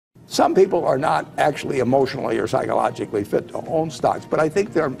Some people are not actually emotionally or psychologically fit to own stocks, but I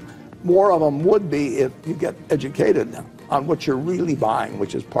think more of them would be if you get educated on what you're really buying,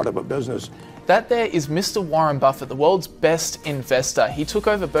 which is part of a business. That there is Mr. Warren Buffett, the world's best investor. He took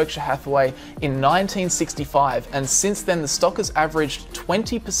over Berkshire Hathaway in 1965, and since then the stock has averaged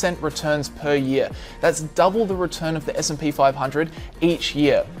 20% returns per year. That's double the return of the S&P 500 each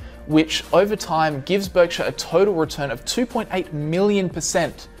year, which over time gives Berkshire a total return of 2.8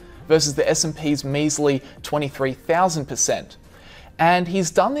 million% versus the S&P's measly 23,000%. And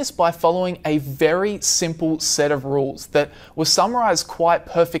he's done this by following a very simple set of rules that were summarized quite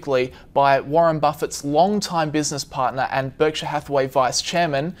perfectly by Warren Buffett's longtime business partner and Berkshire Hathaway vice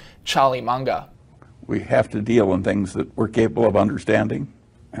chairman, Charlie Munger. We have to deal in things that we're capable of understanding.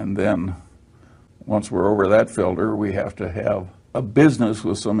 And then once we're over that filter, we have to have a business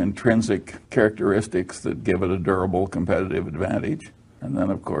with some intrinsic characteristics that give it a durable competitive advantage. And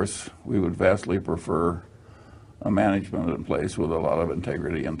then, of course, we would vastly prefer a management in place with a lot of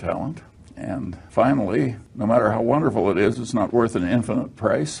integrity and talent. And finally, no matter how wonderful it is, it's not worth an infinite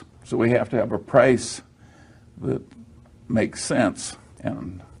price. So we have to have a price that makes sense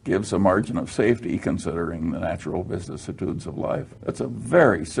and gives a margin of safety considering the natural vicissitudes of life. That's a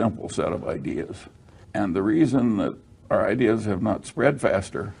very simple set of ideas. And the reason that our ideas have not spread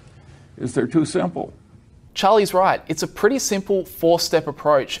faster is they're too simple. Charlie's right. It's a pretty simple four-step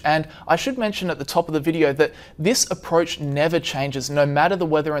approach, and I should mention at the top of the video that this approach never changes no matter the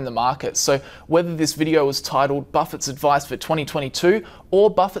weather in the market. So whether this video was titled Buffett's Advice for 2022 or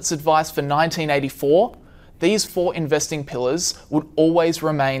Buffett's Advice for 1984, these four investing pillars would always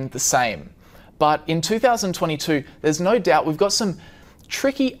remain the same. But in 2022, there's no doubt we've got some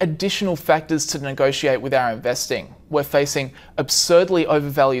tricky additional factors to negotiate with our investing. We're facing absurdly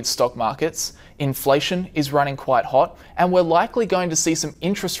overvalued stock markets, inflation is running quite hot, and we're likely going to see some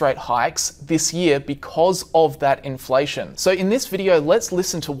interest rate hikes this year because of that inflation. So in this video, let's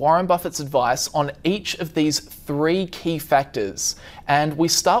listen to Warren Buffett's advice on each of these three key factors. And we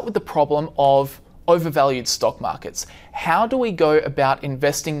start with the problem of overvalued stock markets. How do we go about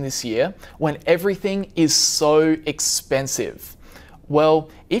investing this year when everything is so expensive? Well,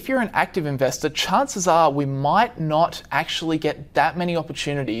 if you're an active investor, chances are we might not actually get that many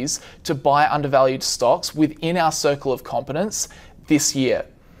opportunities to buy undervalued stocks within our circle of competence this year.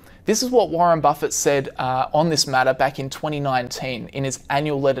 This is what Warren Buffett said on this matter back in 2019 in his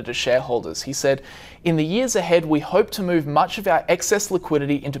annual letter to shareholders. He said, "In the years ahead, we hope to move much of our excess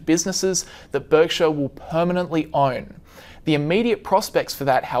liquidity into businesses that Berkshire will permanently own. The immediate prospects for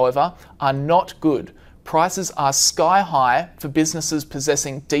that, however, are not good. Prices are sky high for businesses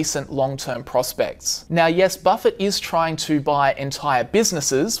possessing decent long-term prospects." Now, yes, Buffett is trying to buy entire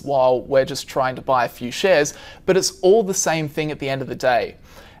businesses while we're just trying to buy a few shares, but it's all the same thing at the end of the day.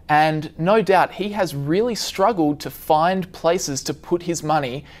 And no doubt he has really struggled to find places to put his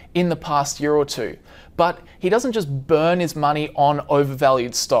money in the past year or two. But he doesn't just burn his money on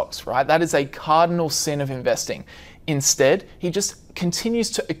overvalued stocks, right? That is a cardinal sin of investing. Instead, he just continues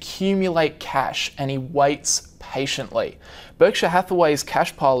to accumulate cash and he waits patiently. Berkshire Hathaway's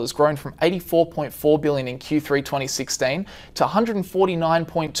cash pile has grown from $84.4 billion in Q3 2016 to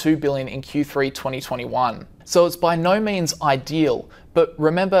 $149.2 billion in Q3 2021. So it's by no means ideal, but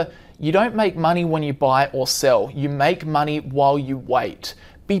remember, you don't make money when you buy or sell. You make money while you wait.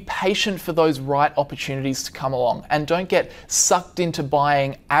 Be patient for those right opportunities to come along and don't get sucked into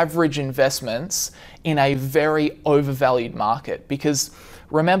buying average investments in a very overvalued market. Because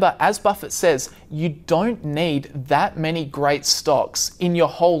remember, as Buffett says, you don't need that many great stocks in your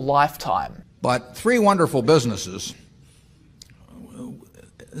whole lifetime. But three wonderful businesses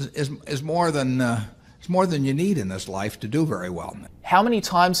is more than you need in this life to do very well. How many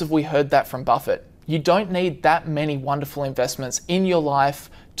times have we heard that from Buffett? You don't need that many wonderful investments in your life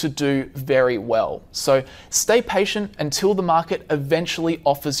to do very well. So stay patient until the market eventually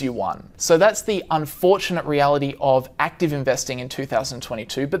offers you one. So that's the unfortunate reality of active investing in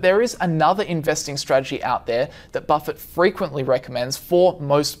 2022, but there is another investing strategy out there that Buffett frequently recommends for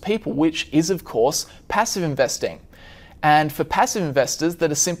most people, which is of course passive investing. And for passive investors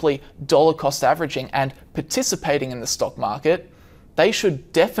that are simply dollar cost averaging and participating in the stock market, they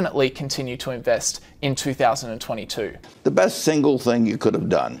should definitely continue to invest in 2022. The best single thing you could have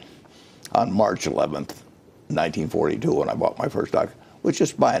done on March 11th, 1942, when I bought my first stock, was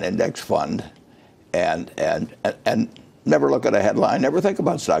just buy an index fund and never look at a headline, never think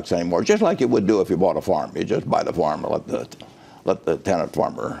about stocks anymore, just like you would do if you bought a farm. You just buy the farm and let the tenant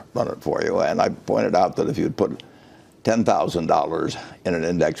farmer run it for you. And I pointed out that if you'd put $10,000 in an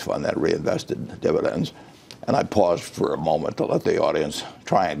index fund that reinvested dividends, And I paused for a moment to let the audience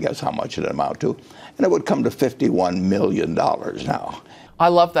try and guess how much it amounted to. And it would come to $51 million now. I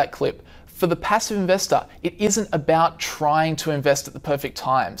love that clip. For the passive investor, it isn't about trying to invest at the perfect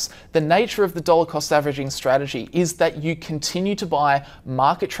times. The nature of the dollar cost averaging strategy is that you continue to buy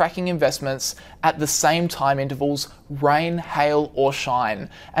market tracking investments at the same time intervals, rain, hail, or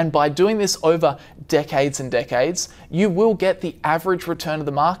shine. And by doing this over decades and decades, you will get the average return of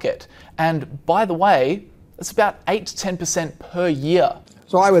the market. And by the way, it's about 8 to 10% per year.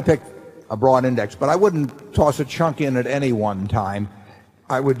 So I would pick a broad index, but I wouldn't toss a chunk in at any one time.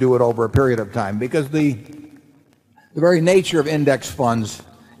 I would do it over a period of time, because the very nature of index funds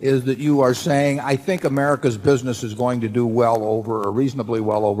is that you are saying, I think America's business is going to do well over, or reasonably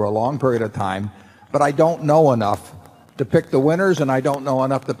well over, a long period of time, but I don't know enough to pick the winners, and I don't know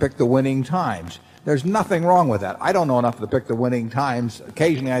enough to pick the winning times. There's nothing wrong with that. I don't know enough to pick the winning times.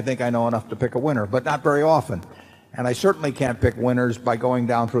 Occasionally I think I know enough to pick a winner, but not very often. And I certainly can't pick winners by going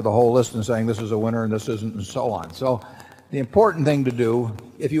down through the whole list and saying this is a winner and this isn't, and so on. So the important thing to do,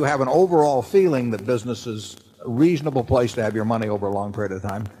 if you have an overall feeling that business is a reasonable place to have your money over a long period of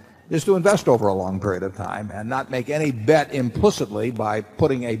time, is to invest over a long period of time and not make any bet implicitly by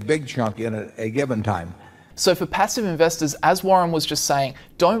putting a big chunk in at a given time. So for passive investors, as Warren was just saying,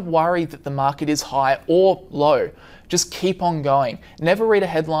 don't worry that the market is high or low. Just keep on going. Never read a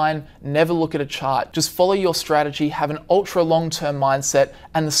headline, never look at a chart. Just follow your strategy, have an ultra long-term mindset,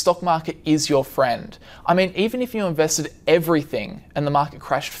 and the stock market is your friend. I mean, even if you invested everything and the market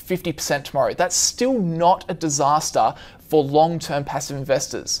crashed 50% tomorrow, that's still not a disaster for long-term passive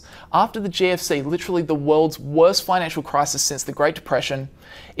investors. After the GFC, literally the world's worst financial crisis since the Great Depression,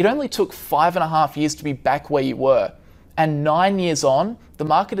 it only took 5.5 years to be back where you were. And 9 years on, the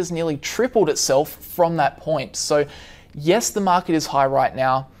market has nearly tripled itself from that point. So yes, the market is high right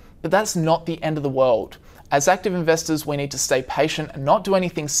now, but that's not the end of the world. As active investors, we need to stay patient and not do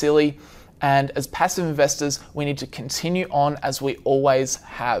anything silly. And as passive investors, we need to continue on as we always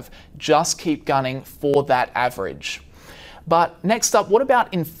have. Just keep gunning for that average. But next up, what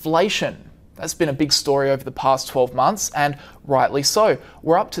about inflation? That's been a big story over the past 12 months, and rightly so.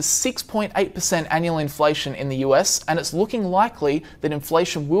 We're up to 6.8% annual inflation in the US, and it's looking likely that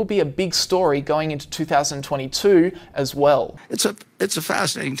inflation will be a big story going into 2022 as well. It's a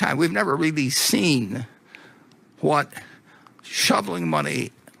fascinating time. We've never really seen what shoveling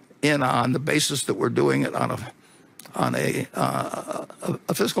money in on the basis that we're doing it on a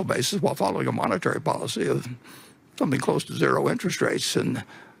fiscal basis while following a monetary policy of something close to zero interest rates, and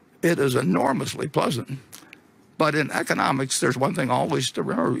it is enormously pleasant. But in economics, there's one thing always to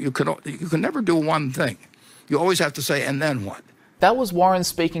remember. You can never do one thing. You always have to say, and then what? That was Warren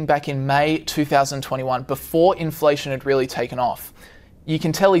speaking back in May 2021, before inflation had really taken off. You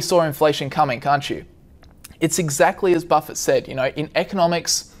can tell he saw inflation coming, can't you? It's exactly as Buffett said, in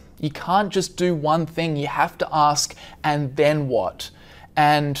economics, you can't just do one thing. You have to ask, and then what?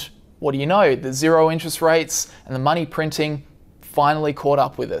 And what do you know? The zero interest rates and the money printing finally caught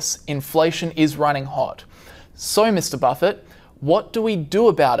up with us. Inflation is running hot. So, Mr. Buffett, what do we do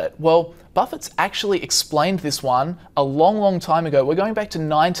about it? Well, Buffett's actually explained this one a long, long time ago. We're going back to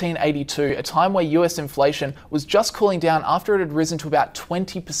 1982, a time where US inflation was just cooling down after it had risen to about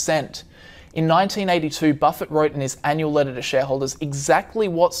 20%. In 1982, Buffett wrote in his annual letter to shareholders exactly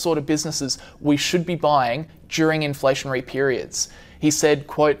what sort of businesses we should be buying during inflationary periods. He said,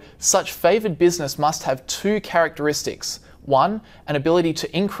 quote, "Such favored business must have two characteristics. One, an ability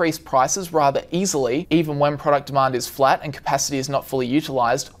to increase prices rather easily, even when product demand is flat and capacity is not fully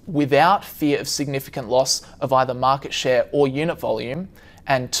utilized, without fear of significant loss of either market share or unit volume.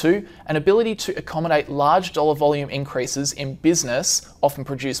 And two, an ability to accommodate large dollar volume increases in business, often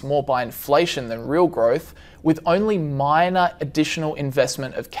produced more by inflation than real growth, with only minor additional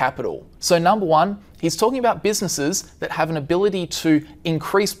investment of capital." So number one, he's talking about businesses that have an ability to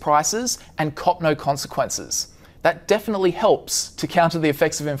increase prices and cop no consequences. That definitely helps to counter the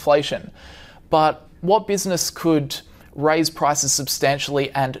effects of inflation. But what business could raise prices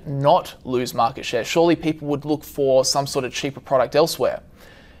substantially and not lose market share? Surely people would look for some sort of cheaper product elsewhere.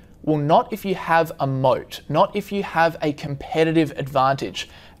 Well, not if you have a moat, not if you have a competitive advantage.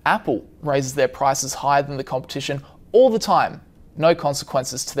 Apple raises their prices higher than the competition all the time. No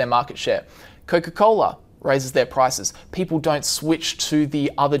consequences to their market share. Coca-Cola raises their prices. People don't switch to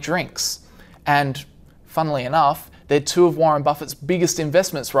the other drinks. And funnily enough, they're two of Warren Buffett's biggest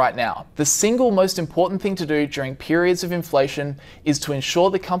investments right now. The single most important thing to do during periods of inflation is to ensure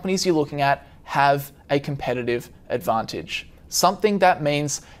the companies you're looking at have a competitive advantage. Something that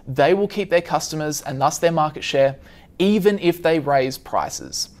means they will keep their customers and thus their market share, even if they raise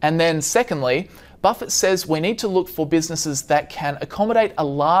prices. And then secondly, Buffett says we need to look for businesses that can accommodate a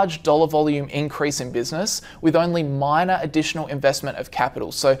large dollar volume increase in business with only minor additional investment of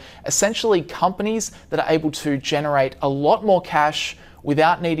capital. So essentially companies that are able to generate a lot more cash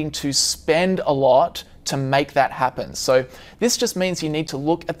without needing to spend a lot to make that happen. So this just means you need to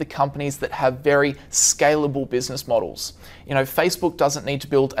look at the companies that have very scalable business models. You know, Facebook doesn't need to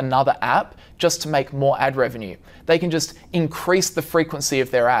build another app just to make more ad revenue. They can just increase the frequency of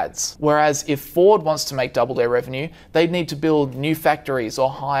their ads. Whereas if Ford wants to make double their revenue, they'd need to build new factories or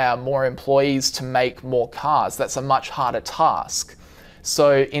hire more employees to make more cars. That's a much harder task.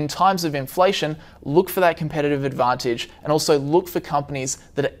 So in times of inflation, look for that competitive advantage and also look for companies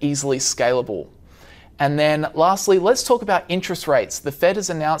that are easily scalable. And then lastly, let's talk about interest rates. The Fed has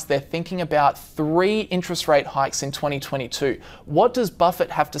announced they're thinking about 3 interest rate hikes in 2022. What does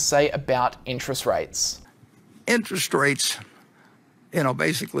Buffett have to say about interest rates? Interest rates,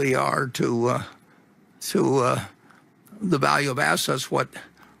 basically are to the value of assets what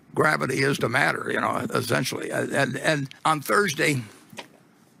gravity is to matter, essentially. And on Thursday,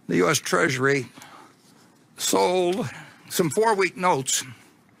 the U.S. Treasury sold some 4-week notes,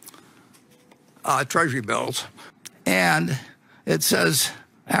 Treasury bills, and it says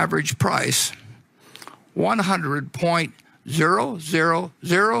average price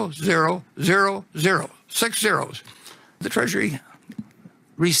 100.000000, 6 zeros. The Treasury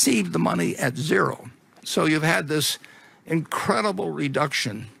received the money at 0. So you've had this incredible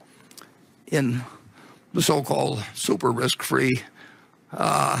reduction in the so-called super risk-free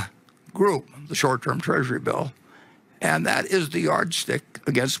group, the short-term Treasury bill. And that is the yardstick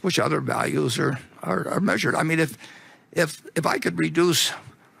against which other values are measured. I mean, if I could reduce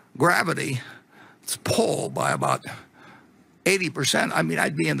gravity's pull by about 80%, I mean,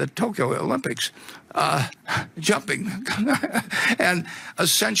 I'd be in the Tokyo Olympics jumping. And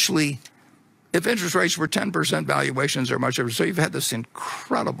essentially, if interest rates were 10%, valuations are much different. So you've had this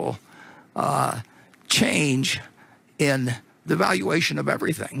incredible change in the valuation of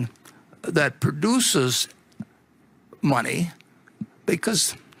everything that produces money,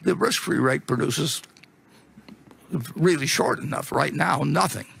 because the risk-free rate produces really short enough right now,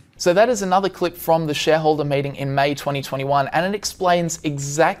 nothing. So that is another clip from the shareholder meeting in May 2021, and it explains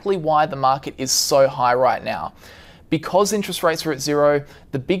exactly why the market is so high right now. Because interest rates are at 0,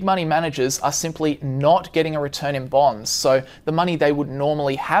 the big money managers are simply not getting a return in bonds. So the money they would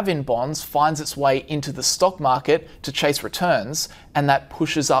normally have in bonds finds its way into the stock market to chase returns, and that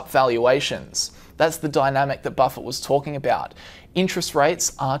pushes up valuations. That's the dynamic that Buffett was talking about. Interest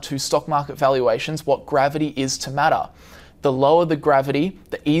rates are to stock market valuations what gravity is to matter. The lower the gravity,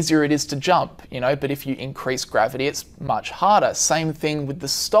 the easier it is to jump, but if you increase gravity, it's much harder. Same thing with the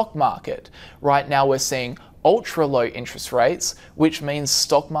stock market. Right now we're seeing ultra low interest rates, which means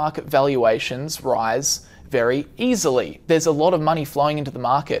stock market valuations rise very easily. There's a lot of money flowing into the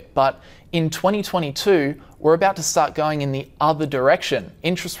market, but in 2022, we're about to start going in the other direction.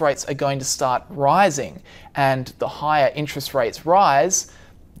 Interest rates are going to start rising, and the higher interest rates rise,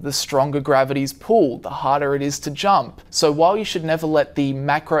 the stronger gravity's pull, the harder it is to jump. So while you should never let the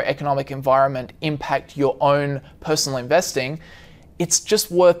macroeconomic environment impact your own personal investing, it's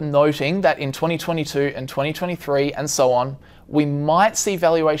just worth noting that in 2022 and 2023 and so on, we might see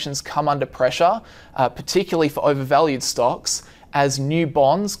valuations come under pressure, particularly for overvalued stocks, as new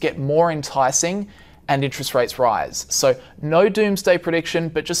bonds get more enticing and interest rates rise. So no doomsday prediction,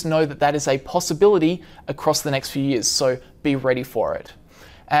 but just know that that is a possibility across the next few years, so be ready for it.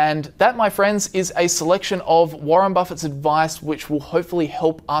 And that, my friends, is a selection of Warren Buffett's advice, which will hopefully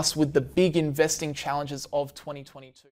help us with the big investing challenges of 2022.